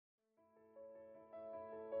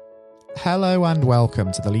Hello and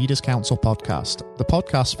welcome to the Leaders Council podcast, the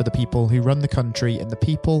podcast for the people who run the country and the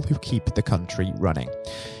people who keep the country running.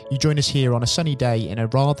 You join us here on a sunny day in a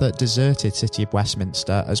rather deserted city of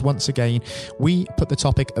Westminster as once again we put the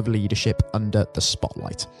topic of leadership under the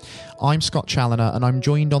spotlight. I'm Scott Challoner and I'm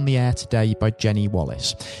joined on the air today by Jennie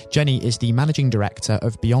Wallace. Jennie is the Managing Director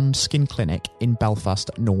of Beyond Skin Clinic in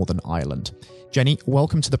Belfast, Northern Ireland. Jennie,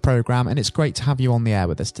 welcome to the programme and it's great to have you on the air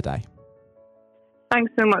with us today.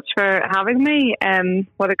 Thanks so much for having me.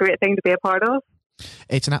 What a great thing to be a part of.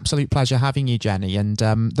 It's an absolute pleasure having you, Jennie. And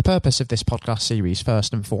the purpose of this podcast series,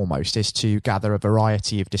 first and foremost, is to gather a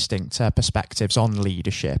variety of distinct perspectives on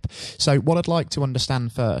leadership. So what I'd like to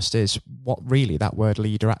understand first is what really that word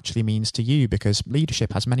leader actually means to you, because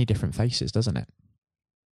leadership has many different faces, doesn't it?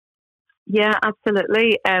 Yeah,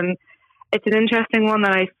 absolutely. It's an interesting one,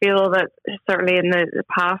 and I feel that certainly in the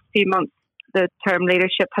past few months, the term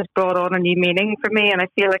leadership has brought on a new meaning for me, and I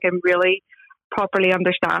feel like I'm really properly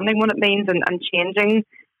understanding what it means and changing,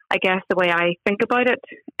 I guess, the way I think about it.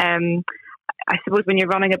 I suppose when you're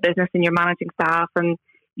running a business and you're managing staff and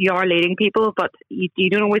you are leading people, but you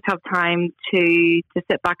don't always have time to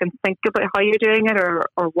sit back and think about how you're doing it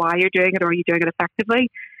or why you're doing it or are you doing it effectively.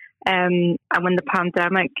 And when the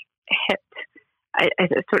pandemic hit,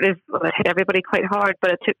 it sort of hit everybody quite hard,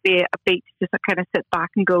 but it took me a beat to just kind of sit back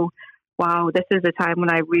and go, wow, this is a time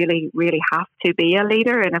when I really, really have to be a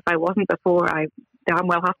leader. And if I wasn't before, I damn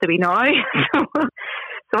well have to be now.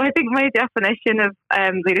 So I think my definition of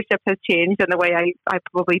leadership has changed, and the way I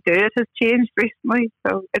probably do it has changed recently.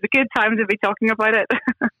 So it's a good time to be talking about it.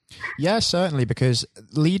 Yeah, certainly, because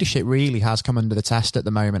leadership really has come under the test at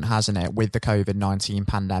the moment, hasn't it, with the COVID-19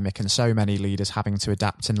 pandemic and so many leaders having to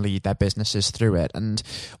adapt and lead their businesses through it. And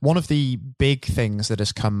one of the big things that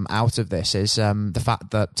has come out of this is the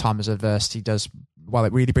fact that times of adversity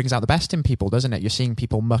it really brings out the best in people, doesn't it? You're seeing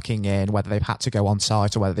people mucking in, whether they've had to go on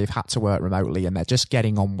site or whether they've had to work remotely, and they're just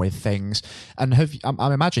getting on with things. And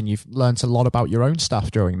I imagine you've learned a lot about your own stuff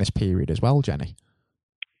during this period as well, Jennie.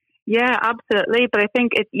 Yeah, absolutely. But I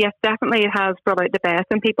think definitely it has brought out the best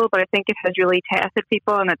in people, but I think it has really tested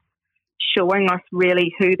people, and it's showing us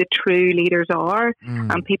really who the true leaders are,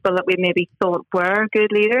 and people that we maybe thought were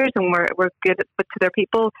good leaders and were good to their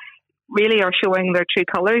people really are showing their true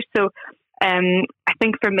colours. So I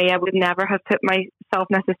think for me, I would never have put myself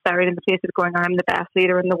necessarily in the place of going, I'm the best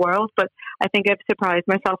leader in the world. But I think I've surprised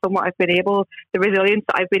myself in what the resilience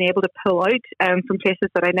that I've been able to pull out from places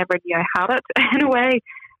that I never knew I had it in a way.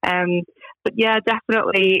 But yeah,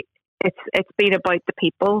 definitely it's been about the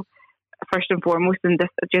people first and foremost in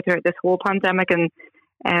throughout this whole pandemic,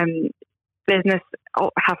 and business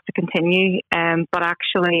has to continue. But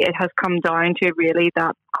actually it has come down to really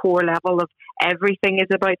that core level of everything is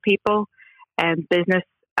about people. Business,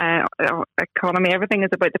 economy, everything is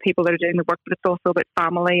about the people that are doing the work, but it's also about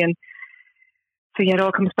family. And so yeah, it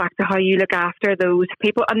all comes back to how you look after those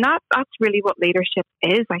people. And that's really what leadership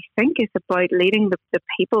is, I think. It's about leading the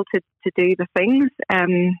people to do the things.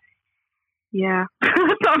 Yeah,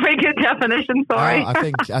 that's not a very good definition, sorry.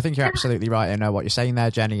 I think you're absolutely right. I know what you're saying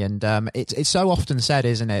there, Jennie. And it's so often said,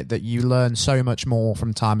 isn't it, that you learn so much more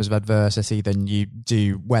from times of adversity than you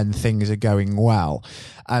do when things are going well.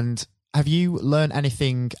 And have you learned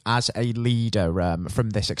anything as a leader from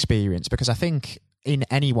this experience? Because I think in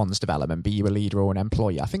anyone's development, be you a leader or an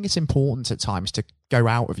employee, I think it's important at times to go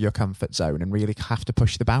out of your comfort zone and really have to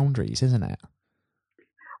push the boundaries, isn't it?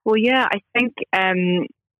 Well, yeah, I think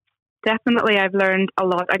definitely I've learned a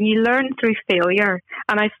lot. And you learn through failure.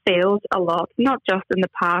 And I've failed a lot, not just in the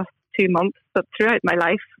past 2 months, but throughout my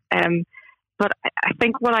life. But I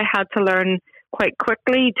think what I had to learn quite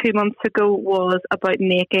quickly 2 months ago was about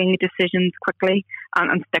making decisions quickly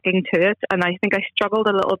and sticking to it. And I think I struggled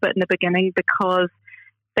a little bit in the beginning because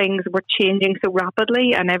things were changing so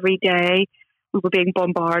rapidly, and every day we were being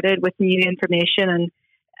bombarded with new information,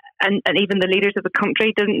 and even the leaders of the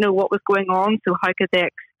country didn't know what was going on. So how could they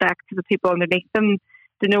expect the people underneath them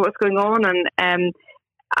to know what's going on? And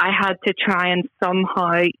I had to try and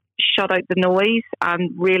somehow shut out the noise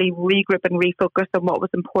and really regroup and refocus on what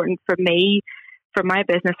was important for me, for my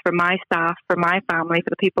business, for my staff, for my family, for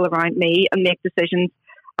the people around me, and make decisions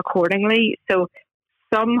accordingly. So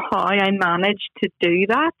somehow I managed to do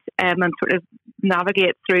that and sort of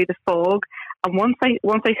navigate through the fog. And once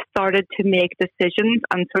I started to make decisions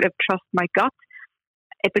and sort of trust my gut,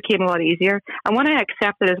 it became a lot easier. And when I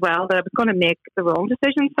accepted as well that I was going to make the wrong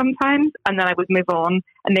decisions sometimes, and then I would move on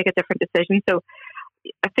and make a different decision. So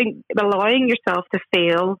I think allowing yourself to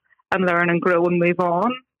fail and learn and grow and move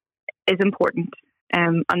on is important.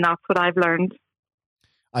 And that's what I've learned.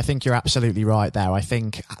 I think you're absolutely right there. I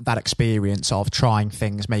think that experience of trying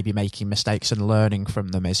things, maybe making mistakes and learning from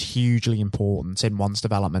them is hugely important in one's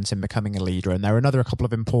development in becoming a leader. And there are a couple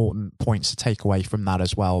of important points to take away from that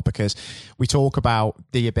as well, because we talk about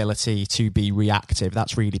the ability to be reactive.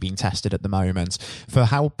 That's really being tested at the moment. For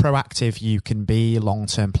how proactive you can be,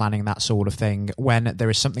 long-term planning, that sort of thing, when there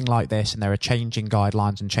is something like this and there are changing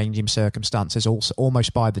guidelines and changing circumstances also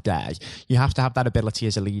almost by the day, you have to have that ability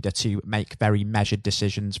as a leader to make very measured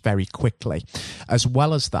decisions very quickly. As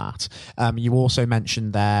well as that, you also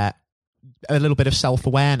mentioned there a little bit of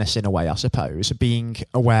self-awareness in a way, I suppose, being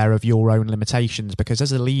aware of your own limitations, because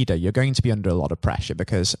as a leader, you're going to be under a lot of pressure,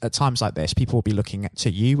 because at times like this, people will be looking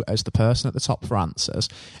to you as the person at the top for answers.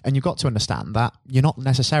 And you've got to understand that you're not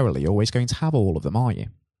necessarily always going to have all of them, are you?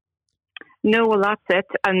 No, well, that's it.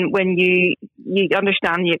 And when you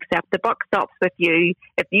understand, you accept the buck stops with you.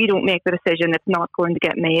 If you don't make the decision, it's not going to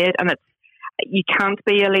get made. And you can't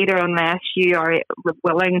be a leader unless you are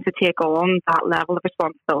willing to take on that level of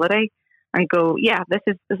responsibility and go, yeah, this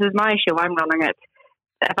is my show. I'm running it.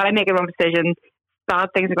 If I make a wrong decision, bad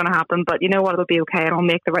things are going to happen, but you know what? It'll be okay, and I'll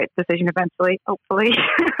make the right decision eventually, hopefully.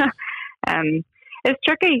 It's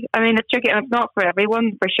tricky. I mean, it's tricky, and it's not for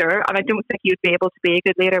everyone, for sure. And I don't think you'd be able to be a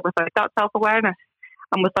good leader without that self-awareness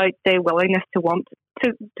and without the willingness to want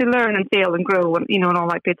to learn and fail and grow and, and all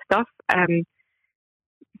that good stuff.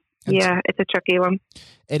 Yeah, it's a tricky one.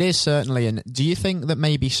 It is, certainly. And do you think that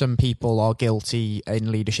maybe some people are guilty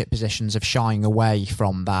in leadership positions of shying away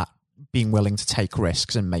from that, being willing to take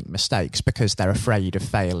risks and make mistakes because they're afraid of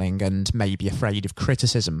failing and maybe afraid of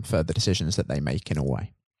criticism for the decisions that they make in a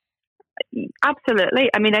way?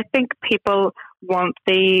 Absolutely. I mean, I think people want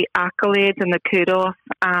the accolades and the kudos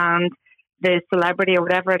and the celebrity or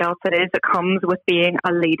whatever else it is that comes with being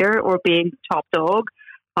a leader or being top dog.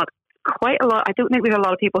 But quite a lot, I don't think we have a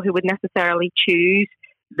lot of people who would necessarily choose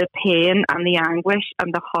the pain and the anguish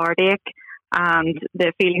and the heartache and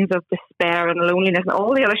the feelings of despair and loneliness and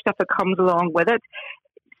all the other stuff that comes along with it.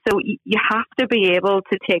 So you have to be able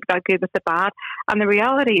to take that good with the bad. And the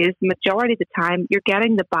reality is, the majority of the time, you're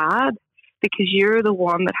getting the bad because you're the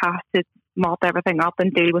one that has to mop everything up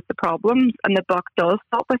and deal with the problems, and the buck does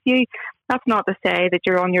stop with you. That's not to say that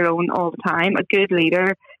you're on your own all the time. A good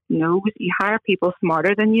leader knows you hire people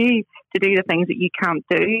smarter than you to do the things that you can't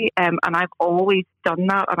do. And I've always done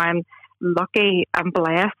that, and I'm lucky and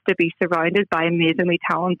blessed to be surrounded by amazingly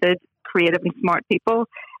talented, creative and smart people.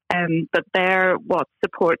 But they're what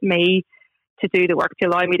support me to do the work, to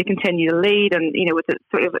allow me to continue to lead, and it's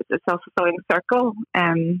a self-fulfilling circle.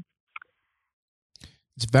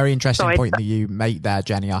 It's a very interesting point that you make there,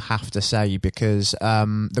 Jenny, I have to say, because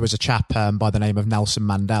there was a chap by the name of Nelson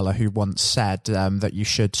Mandela who once said that you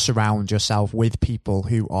should surround yourself with people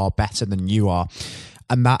who are better than you are.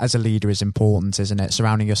 And that as a leader is important, isn't it?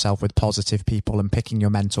 Surrounding yourself with positive people and picking your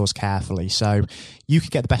mentors carefully. So you can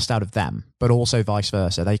get the best out of them, but also vice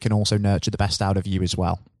versa. They can also nurture the best out of you as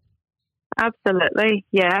well. Absolutely.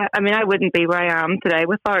 Yeah. I mean, I wouldn't be where I am today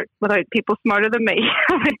without people smarter than me.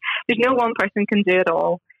 There's no one person can do it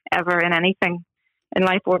all ever in anything, in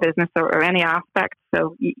life or business or any aspect.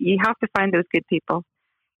 So you have to find those good people.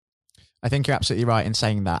 I think you're absolutely right in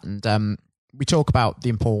saying that. And we talk about the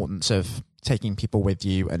importance of taking people with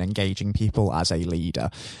you and engaging people as a leader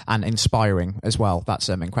and inspiring as well. That's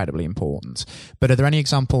incredibly important. But are there any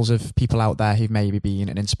examples of people out there who've maybe been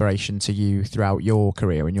an inspiration to you throughout your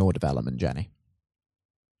career and your development, Jenny?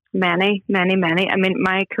 Many. I mean,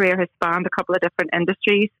 my career has spanned a couple of different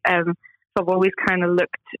industries. So I've always kind of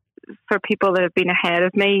looked for people that have been ahead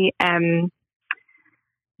of me.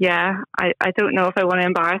 Yeah, I don't know if I want to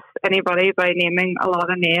embarrass anybody by naming a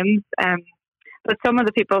lot of names. But some of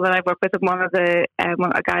the people that I've worked with, a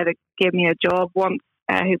guy that gave me a job once,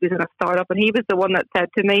 who was in a startup, and he was the one that said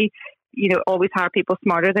to me, always hire people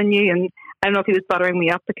smarter than you. And I don't know if he was buttering me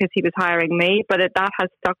up because he was hiring me, but that has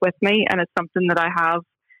stuck with me, and it's something that I have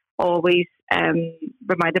always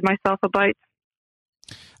reminded myself about.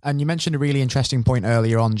 And you mentioned a really interesting point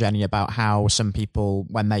earlier on, Jenny, about how some people,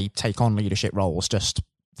 when they take on leadership roles, just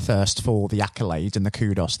thirst for the accolades and the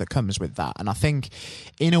kudos that comes with that. And I think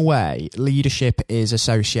in a way leadership is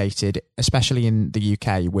associated, especially in the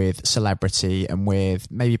UK, with celebrity and with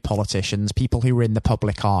maybe politicians, people who are in the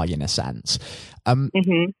public eye in a sense.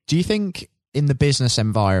 Do you think in the business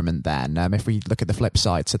environment then, if we look at the flip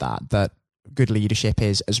side to that good leadership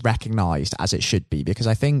is as recognised as it should be? Because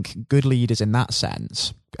I think good leaders in that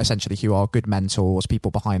sense, essentially who are good mentors, people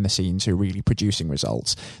behind the scenes who are really producing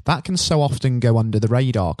results, that can so often go under the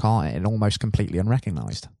radar, can't it? And almost completely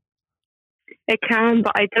unrecognised. It can,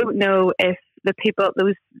 but I don't know if the people,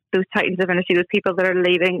 those titans of industry, those people that are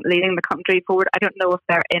leading the country forward, I don't know if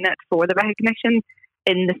they're in it for the recognition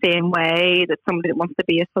in the same way that somebody that wants to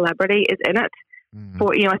be a celebrity is in it.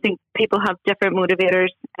 For, I think people have different motivators,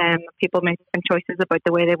 and people make different choices about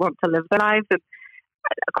the way they want to live their lives. And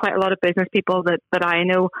quite a lot of business people that I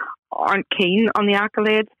know aren't keen on the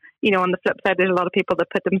accolades. On the flip side, there's a lot of people that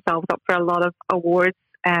put themselves up for a lot of awards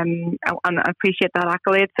and appreciate that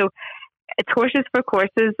accolade. So it's horses for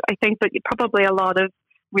courses, I think, but probably a lot of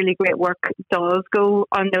really great work does go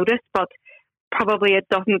unnoticed, but probably it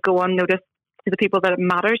doesn't go unnoticed to the people that it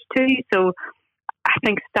matters to. So I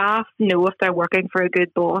think staff know if they're working for a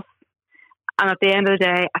good boss. And at the end of the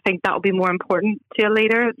day, I think that will be more important to a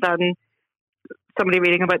leader than somebody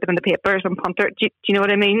reading about them in the papers and punter. Do you know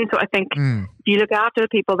what I mean? So I think if you look after the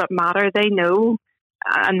people that matter, they know,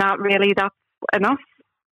 and that's enough.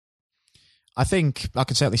 I think I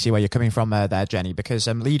can certainly see where you're coming from there, Jenny, because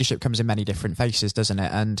leadership comes in many different faces, doesn't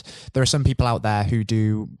it? And there are some people out there who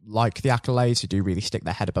do like the accolades, who do really stick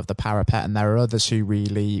their head above the parapet, and there are others who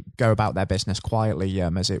really go about their business quietly,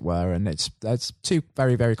 as it were. And there's two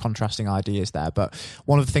very, very contrasting ideas there. But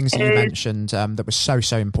one of the things that you mentioned that was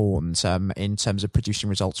so important in terms of producing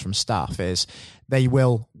results from staff is they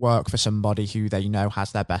will work for somebody who they know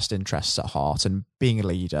has their best interests at heart. And being a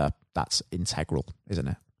leader, that's integral, isn't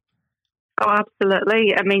it? Oh,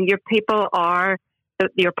 absolutely. I mean, your people are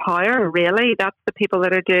your power, really. That's the people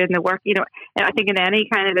that are doing the work. And I think in any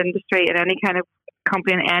kind of industry, in any kind of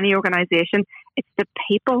company, in any organisation, it's the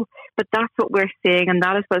people. But that's what we're seeing, and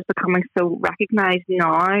that is what's becoming so recognised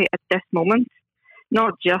now at this moment.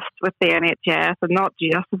 Not just with the NHS, and not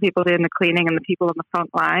just the people doing the cleaning and the people on the front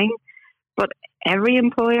line, but every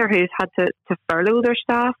employer who's had to furlough their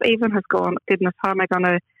staff even has gone, goodness, how am I going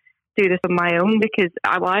to do this on my own? Because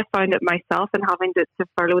I found it myself, and having to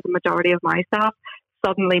furlough the majority of my staff,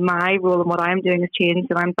 suddenly my role and what I'm doing has changed,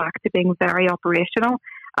 and I'm back to being very operational.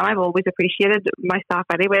 And I've always appreciated my staff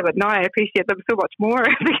anyway, but now I appreciate them so much more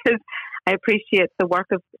because I appreciate the work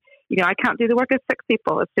of, I can't do the work of 6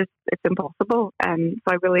 people. It's impossible. So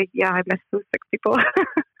I miss those 6 people.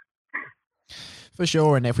 For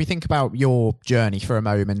sure. And if we think about your journey for a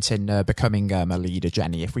moment in becoming a leader,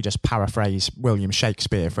 Jenny, if we just paraphrase William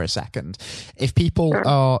Shakespeare for a second, if people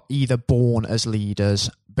are either born as leaders,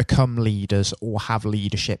 become leaders, or have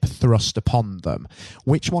leadership thrust upon them,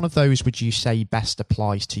 which one of those would you say best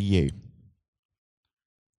applies to you?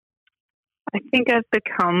 I think I've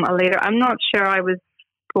become a leader. I'm not sure I was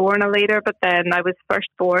born a leader, but then I was first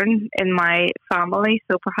born in my family,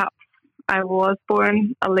 so perhaps I was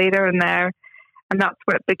born a leader in there. And that's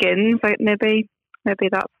where it begins. Maybe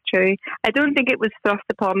that's true. I don't think it was thrust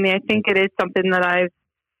upon me. I think it is something that I've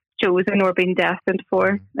chosen or been destined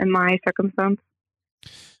for in my circumstance.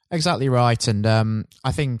 Exactly right. And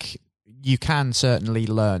I think you can certainly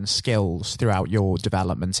learn skills throughout your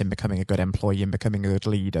development in becoming a good employee and becoming a good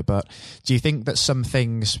leader. But do you think that some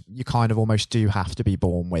things you kind of almost do have to be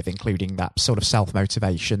born with, including that sort of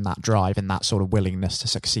self-motivation, that drive, and that sort of willingness to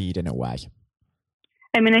succeed in a way?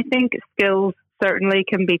 I mean, I think skills certainly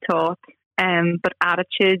can be taught, but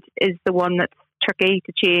attitude is the one that's tricky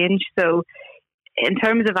to change. So in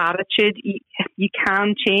terms of attitude, you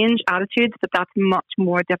can change attitudes, but that's much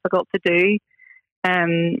more difficult to do.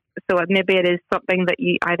 So maybe it is something that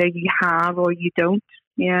you have or you don't.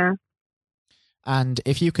 Yeah. And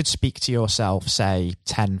if you could speak to yourself, say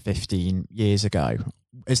 10, 15 years ago,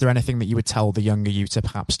 is there anything that you would tell the younger you to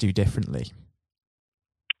perhaps do differently?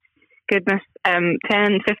 Goodness, 10,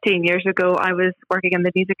 15 years ago, I was working in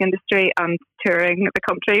the music industry and touring the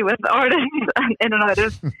country with artists and in and out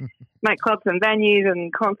of nightclubs and venues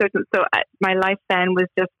and concerts. And so my life then was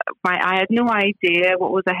just, I had no idea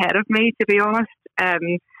what was ahead of me, to be honest.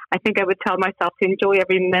 I think I would tell myself to enjoy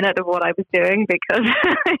every minute of what I was doing because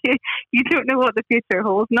you don't know what the future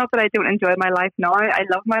holds. Not that I don't enjoy my life now. I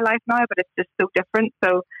love my life now, but it's just so different.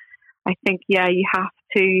 So I think, you have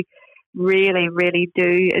to really, really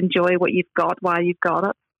do enjoy what you've got while you've got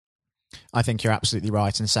it. I think you're absolutely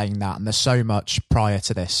right in saying that. And there's so much prior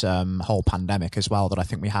to this whole pandemic as well that I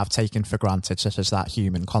think we have taken for granted, such as that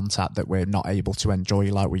human contact that we're not able to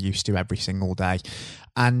enjoy like we used to every single day.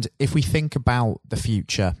 And if we think about the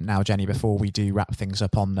future now, Jenny, before we do wrap things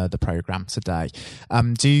up on the programme today,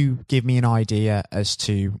 do give me an idea as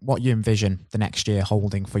to what you envision the next year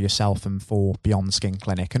holding for yourself and for Beyond Skin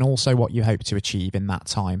Clinic, and also what you hope to achieve in that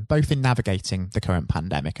time, both in navigating the current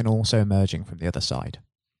pandemic and also emerging from the other side.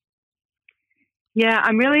 Yeah,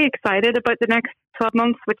 I'm really excited about the next 12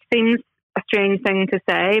 months, which seems a strange thing to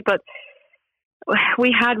say, but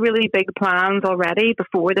we had really big plans already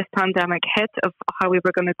before this pandemic hit of how we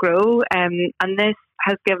were going to grow, and this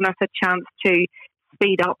has given us a chance to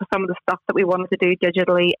speed up some of the stuff that we wanted to do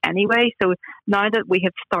digitally anyway. So now that we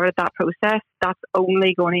have started that process, that's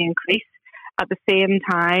only going to increase. At the same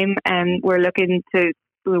time, we're looking to,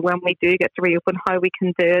 when we do get to reopen, how we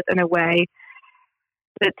can do it in a way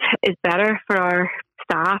that is better for our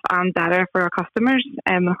staff and better for our customers,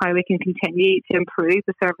 and how we can continue to improve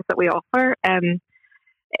the service that we offer.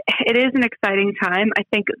 It is an exciting time. I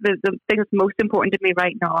think the thing that's most important to me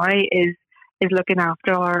right now is looking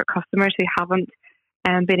after our customers who haven't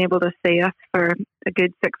been able to see us for a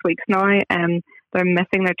good 6 weeks now. They're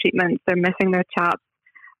missing their treatments, they're missing their chats,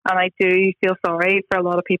 and I do feel sorry for a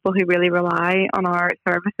lot of people who really rely on our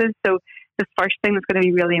services. So the first thing that's going to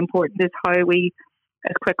be really important is how we,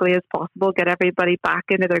 as quickly as possible, get everybody back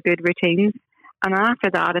into their good routines. And after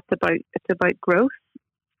that, it's about growth,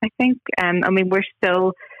 I think. I mean, we're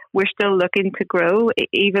still looking to grow,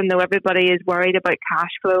 even though everybody is worried about cash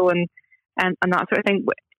flow and that sort of thing.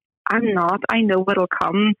 I'm not. I know it'll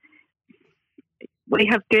come. We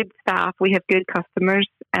have good staff. We have good customers.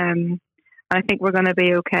 I think we're going to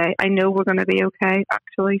be okay. I know we're going to be okay,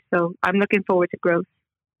 actually. So I'm looking forward to growth.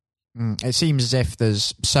 It seems as if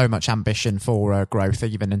there's so much ambition for growth,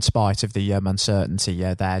 even in spite of the uncertainty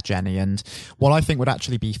there, Jenny. And what I think would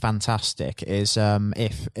actually be fantastic is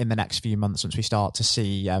if in the next few months, once we start to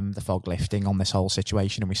see the fog lifting on this whole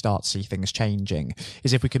situation and we start to see things changing,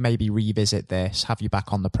 is if we could maybe revisit this, have you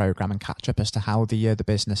back on the programme and catch up as to how the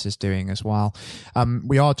business is doing as well.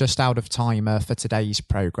 We are just out of time for today's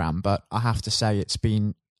programme, but I have to say it's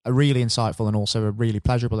been a really insightful and also a really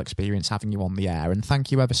pleasurable experience having you on the air. And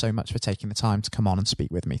thank you ever so much for taking the time to come on and speak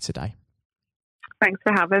with me today. Thanks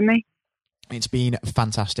for having me. It's been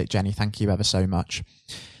fantastic, Jenny. Thank you ever so much.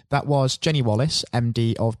 That was Jennie Wallace,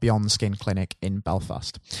 MD of Beyond Skin Clinic in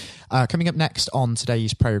Belfast. Coming up next on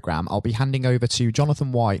today's programme, I'll be handing over to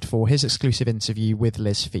Jonathan White for his exclusive interview with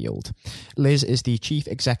Liz Field. Liz is the Chief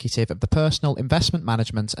Executive of the Personal Investment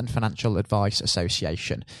Management and Financial Advice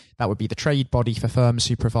Association. That would be the trade body for firms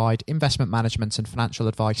who provide investment management and financial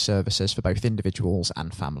advice services for both individuals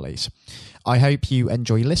and families. I hope you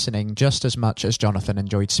enjoy listening just as much as Jonathan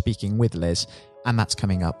enjoyed speaking with Liz, and that's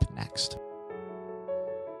coming up next.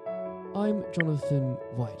 I'm Jonathan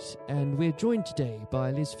White, and we're joined today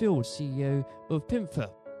by Liz Field, CEO of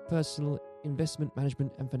PIMFA, Personal Investment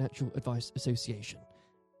Management and Financial Advice Association.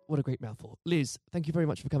 What a great mouthful. Liz, thank you very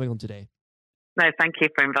much for coming on today. No, thank you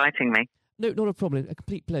for inviting me. No, not a problem. A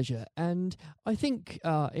complete pleasure. And I think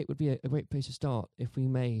it would be a great place to start, if we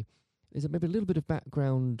may. There's maybe a little bit of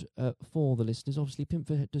background for the listeners. Obviously,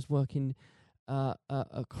 PIMFA does work in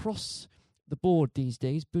across the board these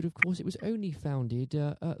days, but of course it was only founded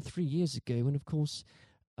 3 years ago, and of course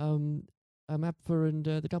AMPFA and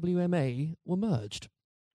the WMA were merged.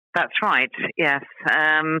 That's right, yes.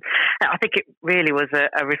 I think it really was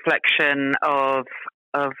a reflection of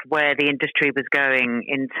where the industry was going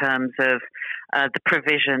in terms of the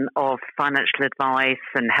provision of financial advice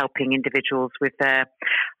and helping individuals with their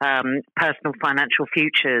personal financial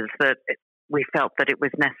futures, that we felt that it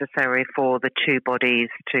was necessary for the two bodies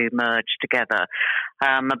to merge together.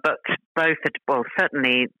 But both,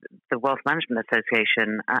 certainly the Wealth Management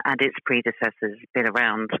Association and its predecessors have been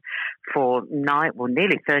around for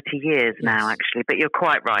nearly 30 years now, actually. But you're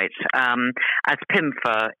quite right. As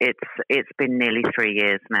PIMFA, it's been nearly 3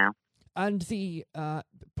 years now. And the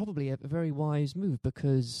probably a very wise move,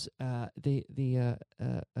 because the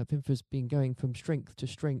PIMFA's been going from strength to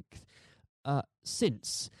strength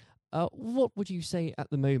since. What would you say at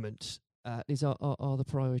the moment are the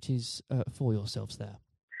priorities for yourselves there?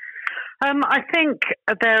 I think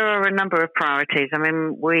there are a number of priorities. I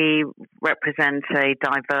mean, we represent a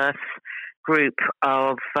diverse group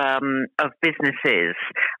of businesses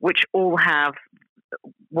which all have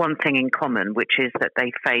one thing in common, which is that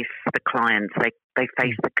they face the clients, they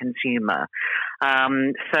face the consumer.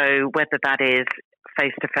 So whether that is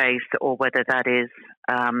face-to-face or whether that is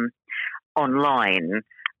online,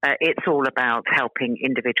 it's all about helping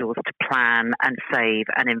individuals to plan and save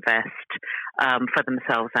and invest for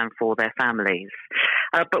themselves and for their families.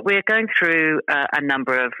 But we're going through a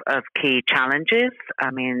number of key challenges. I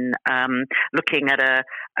mean, looking at a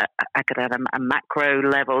macro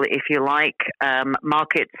level, if you like,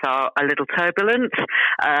 markets are a little turbulent.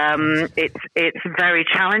 It's very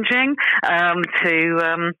challenging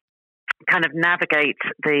kind of navigate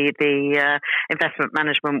the investment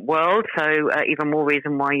management world. So even more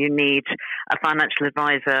reason why you need a financial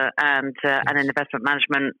advisor and an investment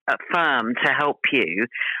management firm to help you,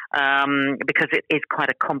 because it is quite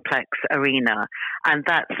a complex arena, and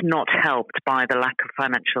that's not helped by the lack of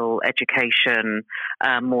financial education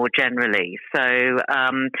more generally. So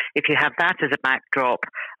if you have that as a backdrop,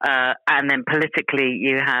 and then politically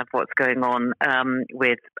you have what's going on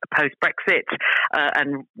with post-Brexit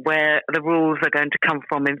and where the rules are going to come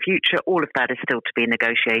from in future, all of that is still to be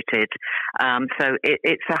negotiated. So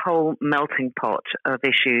it's a whole melting pot of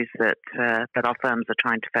issues that our firms are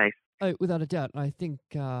trying to face. Oh, without a doubt. I think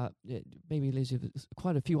maybe, Liz, there's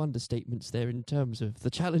quite a few understatements there in terms of the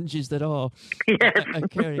challenges that are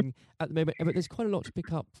occurring at the moment. But there's quite a lot to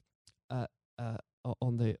pick up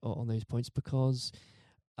on those points, because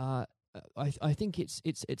I think it's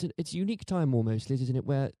a unique time almost, Liz, isn't it,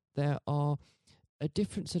 where there are a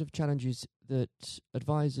different set of challenges that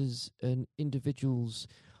advisors and individuals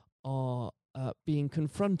are being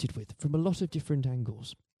confronted with from a lot of different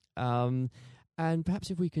angles. And perhaps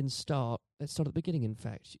if we can let's start at the beginning, in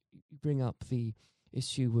fact. You bring up the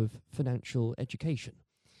issue of financial education.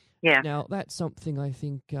 Yeah. Now, that's something I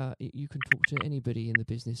think you can talk to anybody in the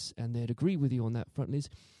business and they'd agree with you on that front, Liz.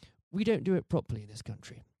 We don't do it properly in this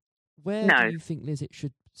country. Where do you think, Liz, it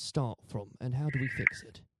should start from, and how do we fix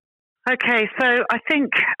it? Okay, so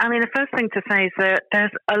the first thing to say is that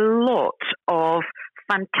there's a lot of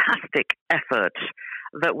fantastic effort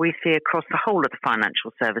that we see across the whole of the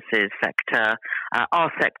financial services sector,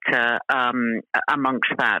 our sector amongst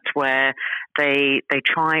that, where they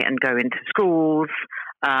try and go into schools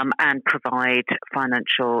and provide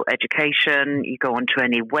financial education. You go onto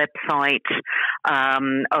any website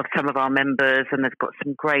of some of our members, and they've got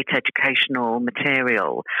some great educational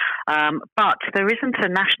material. But there isn't a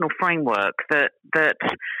national framework that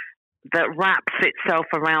wraps itself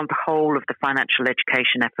around the whole of the financial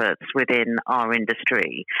education efforts within our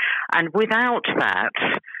industry. And without that,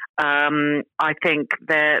 I think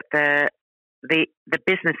the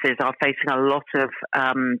businesses are facing a lot of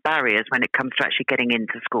barriers when it comes to actually getting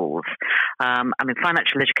into schools.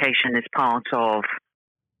 Financial education is part of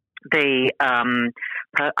the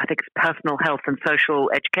I think it's personal health and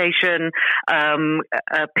social education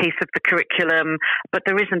a piece of the curriculum, but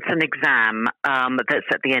there isn't an exam that's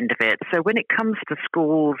at the end of it. So when it comes to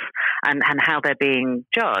schools and how they're being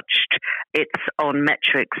judged, it's on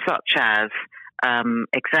metrics such as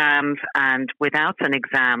exams, and without an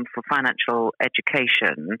exam for financial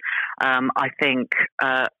education, I think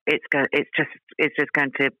it's just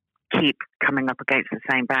going to keep coming up against the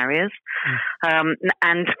same barriers.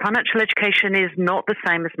 And financial education is not the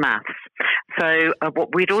same as maths. So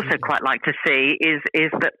what we'd also quite like to see is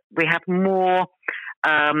that we have more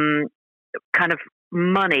kind of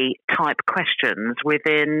money type questions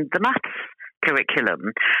within the maths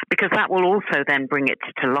curriculum, because that will also then bring it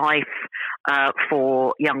to life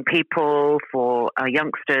for young people, for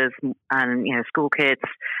youngsters and school kids.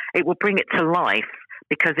 It will bring it to life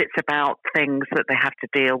because it's about things that they have to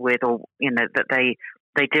deal with, or that they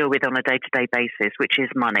deal with on a day-to-day basis, which is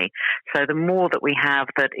money. So the more that we have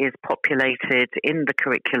that is populated in the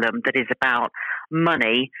curriculum that is about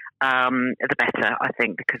money, the better, I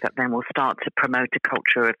think, because that then will start to promote a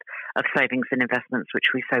culture of savings and investments,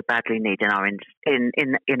 which we so badly need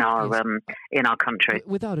in our country.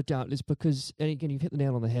 Without a doubt, Liz, because, and again, you've hit the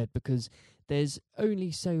nail on the head, because there's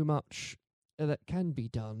only so much that can be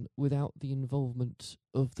done without the involvement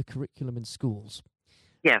of the curriculum in schools.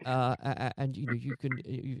 Yeah, and you can,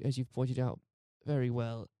 as you've pointed out very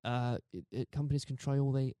well, companies can try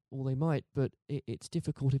all they might, but it's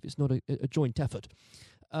difficult if it's not a joint effort.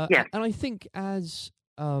 Yeah. And I think as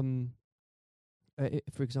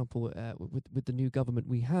for example, with the new government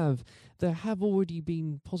we have, there have already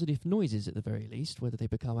been positive noises at the very least. Whether they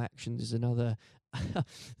become actions is another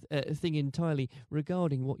thing entirely,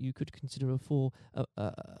 regarding what you could consider a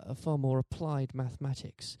far more applied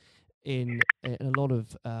mathematics in a lot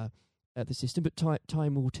of the system. But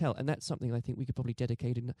time will tell, and that's something I think we could probably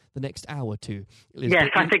dedicate in the next hour to. Liz. Yes,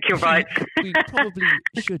 I think you're right. We probably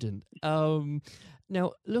shouldn't.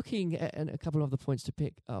 Now, looking at a couple of other points to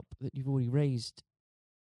pick up that you've already raised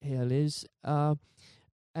here, Liz, and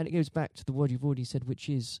it goes back to the word you've already said, which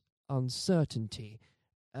is uncertainty.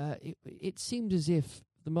 It seemed as if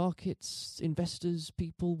the markets, investors,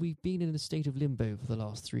 people, we've been in a state of limbo for the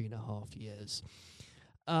last 3.5 years.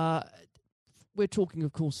 We're talking,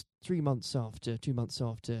 of course, 2 months after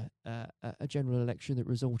a general election that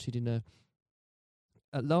resulted in a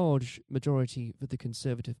large majority for the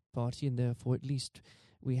Conservative Party, and therefore at least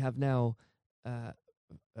we have now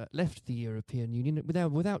left the European Union,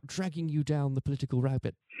 without dragging you down the political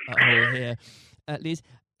rabbit hole here, Liz,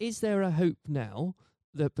 is there a hope now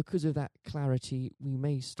that because of that clarity, we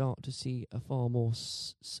may start to see a far more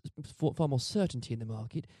certainty in the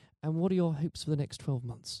market? And what are your hopes for the next 12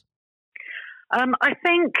 months? I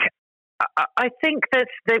think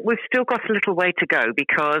that we've still got a little way to go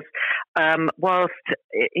because whilst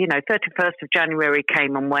 31st of January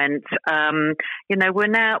came and went, we're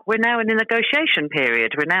now in a negotiation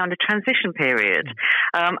period. We're now in a transition period,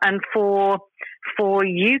 and for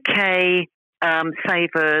UK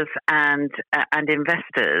savers and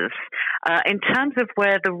investors, in terms of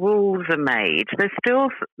where the rules are made, there's still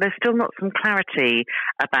not some clarity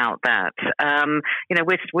about that.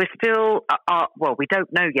 We're still we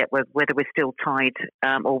don't know yet whether we're still tied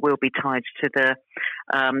or will be tied to the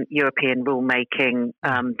European rulemaking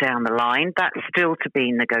down the line. That's still to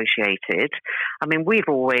be negotiated. I mean, we've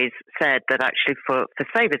always said that actually for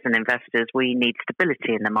savers and investors, we need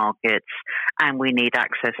stability in the markets and we need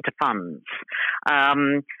access to funds.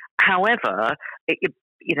 However,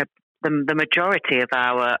 the majority of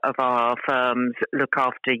our firms look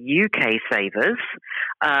after UK savers,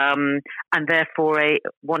 and therefore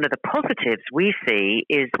one of the positives we see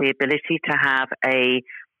is the ability to have a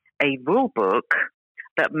rule book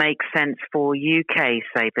that makes sense for UK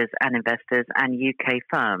savers and investors and UK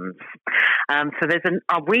firms. So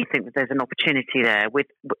we think that there's an opportunity there,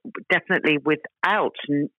 definitely without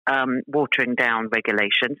watering down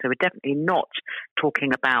regulation. So we're definitely not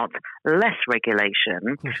talking about less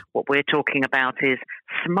regulation. What we're talking about is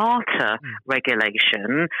smarter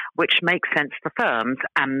regulation, which makes sense for firms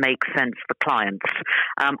and makes sense for clients.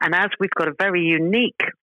 And as we've got a very unique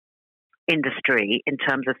industry in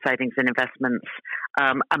terms of savings and investments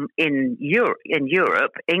in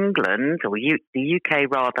Europe, England, or the UK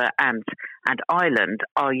rather, and Ireland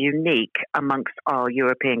are unique amongst our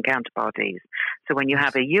European counterparties. So when you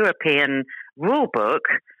have a European rule book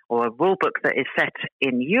or a rule book that is set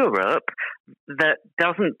in Europe that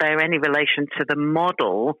doesn't bear any relation to the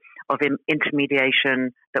model of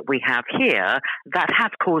intermediation that we have here, that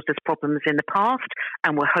has caused us problems in the past,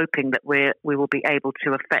 and we're hoping that we will be able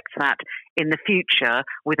to affect that in the future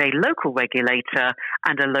with a local regulator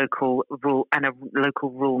and a local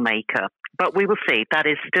rule maker. But we will see. That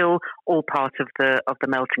is still all part of the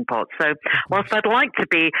melting pot. So whilst I'd like to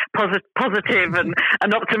be positive and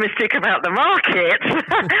optimistic about the market,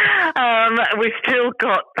 we've still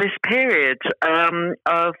got this period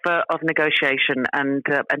of negotiation, and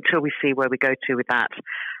until we see where we go to with that.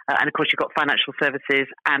 And of course, you've got financial services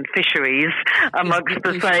and fisheries amongst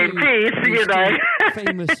the same piece,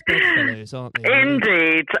 Famous bedfellows, aren't they?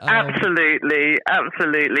 Indeed, absolutely.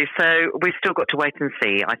 So we've still got to wait and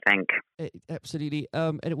see, I think. Absolutely.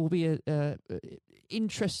 And it will be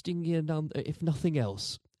interesting, if nothing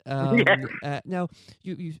else. Yes. Now,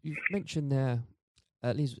 you've mentioned there,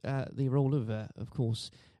 Liz, the role of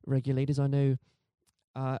course, regulators. I know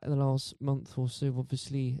in the last month or so,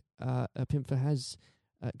 obviously, PIMFA has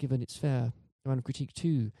given its fair amount of critique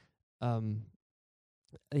to the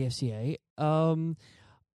FCA. Are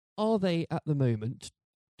they, at the moment,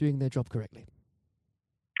 doing their job correctly?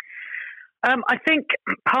 I think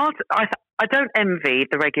I don't envy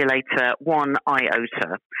the regulator one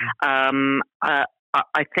iota. I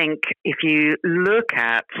think if you look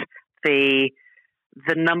at the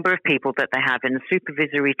number of people that they have in the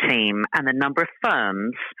supervisory team and the number of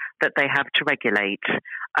firms that they have to regulate,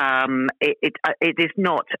 it is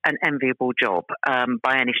not an enviable job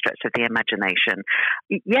by any stretch of the imagination.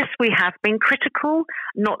 Yes, we have been critical,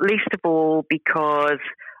 not least of all because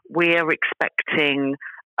we're expecting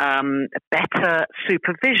better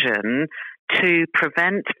supervision to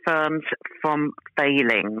prevent firms from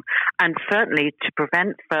failing, and certainly to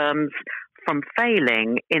prevent firms from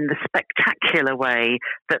failing in the spectacular way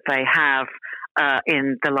that they have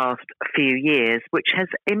in the last few years, which has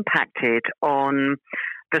impacted on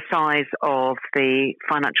the size of the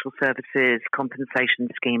Financial Services Compensation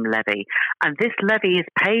Scheme levy. And this levy is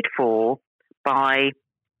paid for by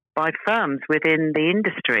firms within the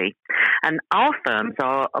industry. And our firms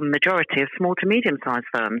are a majority of small to medium-sized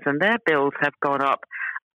firms, and their bills have gone up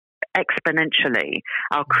exponentially.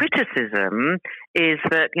 Our criticism is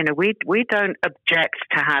that we don't object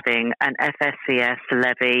to having an FSCS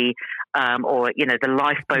levy or the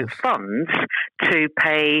lifeboat funds to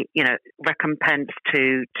pay recompense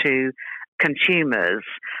to consumers,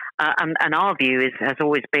 and our view has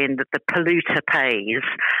always been that the polluter pays,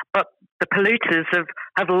 but the polluters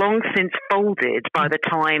have long since folded by the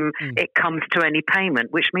time it comes to any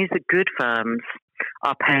payment, which means that good firms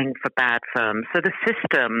are paying for bad firms. So the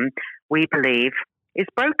system, we believe, is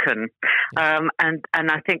broken. And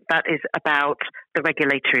I think that is about the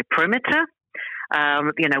regulatory perimeter.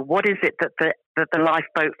 What is it that the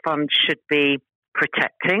lifeboat fund should be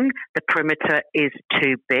protecting? The perimeter is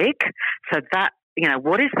too big. So that,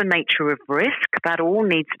 what is the nature of risk? That all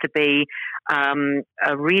needs to be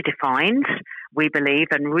redefined, we believe,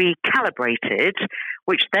 and recalibrated,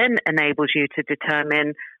 which then enables you to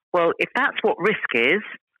determine, well, if that's what risk is,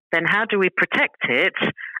 then how do we protect it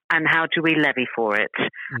and how do we levy for it?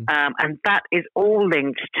 And that is all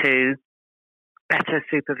linked to better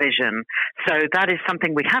supervision. So that is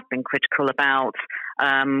something we have been critical about.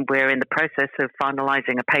 We're in the process of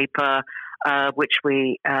finalising a paper which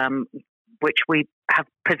we have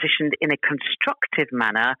positioned in a constructive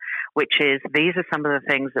manner, which is these are some of the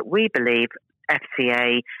things that we believe,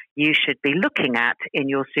 FCA, you should be looking at in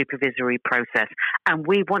your supervisory process. And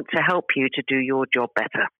we want to help you to do your job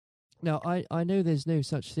better. Now, I know there's no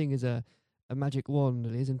such thing as a magic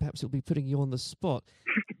wand, Liz, and perhaps it'll be putting you on the spot.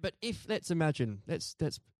 But let's imagine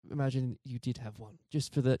you did have one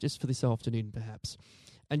just for this afternoon, perhaps,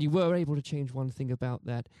 and you were able to change one thing about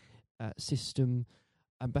that system.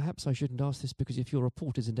 And perhaps I shouldn't ask this because if your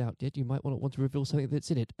report isn't out yet, you might want to reveal something that's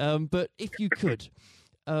in it. But if you could,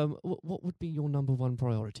 what would be your number one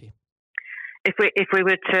priority?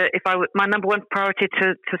 My number one priority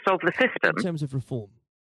to solve the system in terms of reform.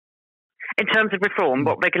 In terms of reform,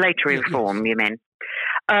 what regulatory reform you mean?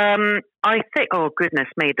 I think, oh goodness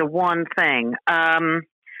me, the one thing.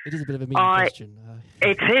 It is a bit of a mean question.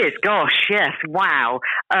 It is, gosh, yes, wow.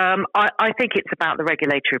 I think it's about the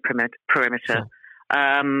regulatory perimeter. Sure.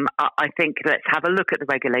 I think let's have a look at the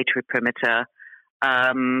regulatory perimeter,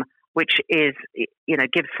 which is,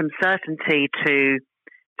 gives some certainty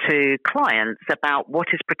to clients about what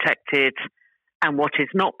is protected and what is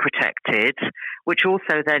not protected, which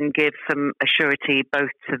also then gives some assurity both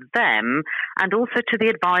to them and also to the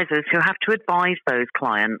advisors who have to advise those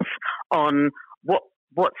clients on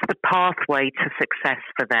what's the pathway to success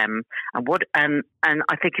for them, and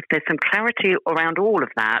I think if there's some clarity around all of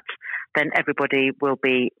that, then everybody will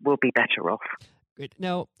be better off. Great.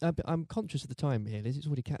 Now, I'm conscious of the time here, Liz. It's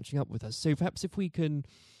already catching up with us. So perhaps if we can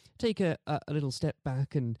take a little step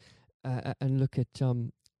back and look at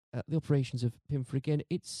the operations of PIMFA again.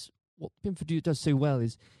 It's what PIMFA does so well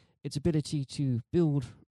is its ability to build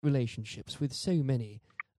relationships with so many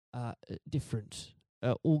different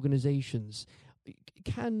organisations.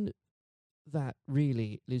 Can that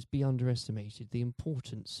really, Liz, be underestimated? The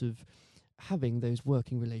importance of having those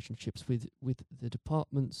working relationships with the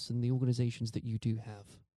departments and the organisations that you do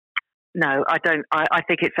have? No, I don't. I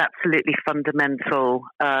think it's absolutely fundamental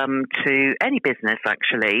to any business,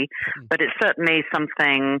 actually. But it's certainly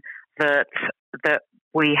something that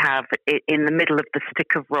we have in the middle of the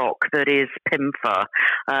stick of rock that is PIMFA.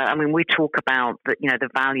 We talk about the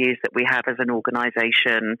values that we have as an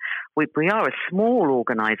organisation. We are a small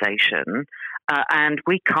organisation, and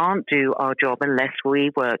we can't do our job unless we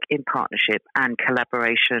work in partnership and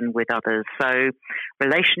collaboration with others. So,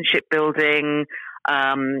 relationship building.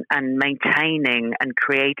 And maintaining and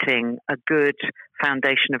creating a good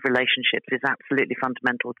foundation of relationships is absolutely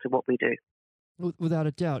fundamental to what we do. Without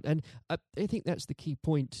a doubt. And I think that's the key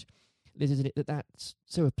point, Liz, isn't it, that's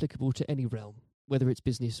so applicable to any realm, whether it's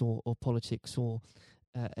business or politics or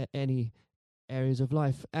any areas of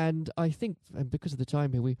life. And I think, and because of the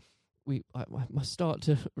time here, I must start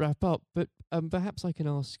to wrap up, but perhaps I can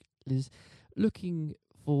ask, Liz, looking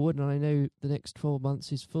forward, and I know the next 12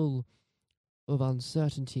 months is full of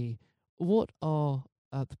uncertainty, what are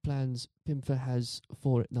the plans PIMFA has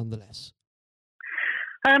for it nonetheless?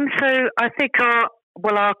 So I think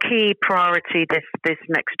our key priority this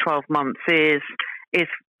next 12 months is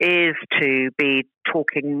to be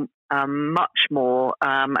talking much more,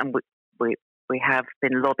 and we have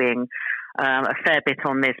been lobbying a fair bit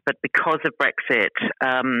on this, but because of Brexit,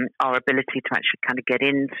 our ability to actually kind of get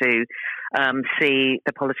into see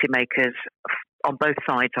the policymakers on both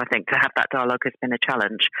sides, I think, to have that dialogue has been a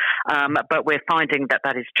challenge. But we're finding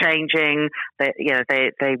that is changing.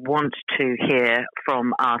 They want to hear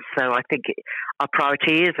from us. So I think our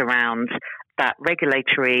priority is around that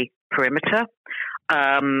regulatory perimeter.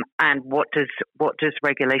 And what does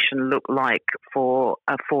regulation look like for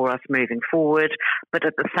us moving forward? But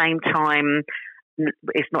at the same time,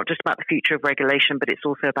 it's not just about the future of regulation, but it's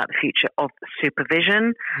also about the future of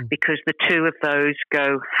supervision, because the two of those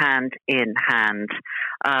go hand in hand.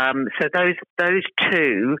 So those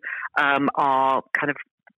two are kind of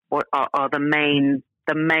what are the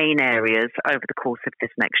the main areas over the course of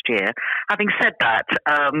this next year. Having said that,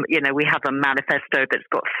 we have a manifesto that's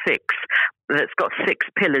got six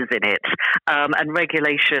pillars in it, and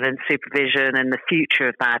regulation and supervision and the future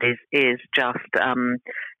of that is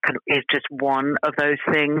just one of those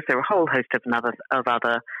things. There are a whole host of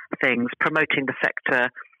other things. Promoting the sector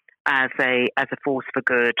as a force for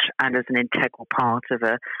good and as an integral part of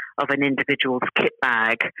an individual's kit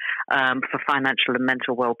bag for financial and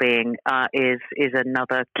mental well-being is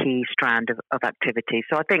another key strand of activity.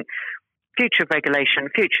 So I think future of regulation,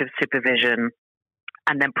 future of supervision,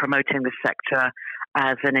 and then promoting the sector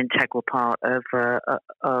as an integral part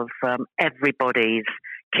of everybody's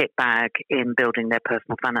kit bag in building their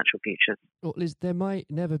personal financial futures. Well, Liz, there might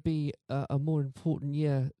never be a more important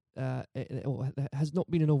year, or has not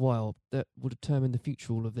been in a while, that will determine the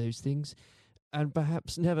future of all of those things, and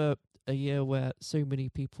perhaps never a year where so many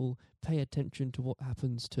people pay attention to what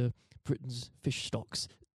happens to Britain's fish stocks.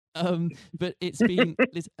 But it's been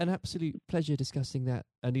an absolute pleasure discussing that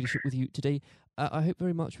leadership with you today. I hope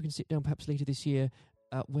very much we can sit down perhaps later this year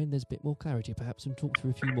when there's a bit more clarity perhaps and talk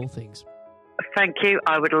through a few more things. Thank you.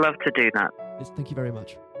 I would love to do that. Liz, thank you very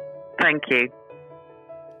much. Thank you.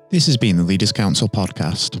 This has been the Leaders Council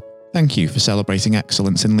podcast. Thank you for celebrating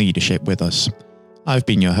excellence in leadership with us. I've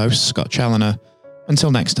been your host, Scott Challoner.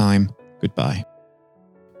 Until next time, goodbye.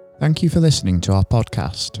 Thank you for listening to our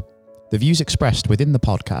podcast. The views expressed within the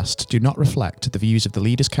podcast do not reflect the views of the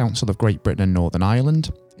Leaders Council of Great Britain and Northern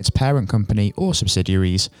Ireland, its parent company or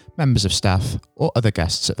subsidiaries, members of staff, or other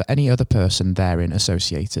guests of any other person therein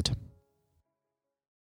associated.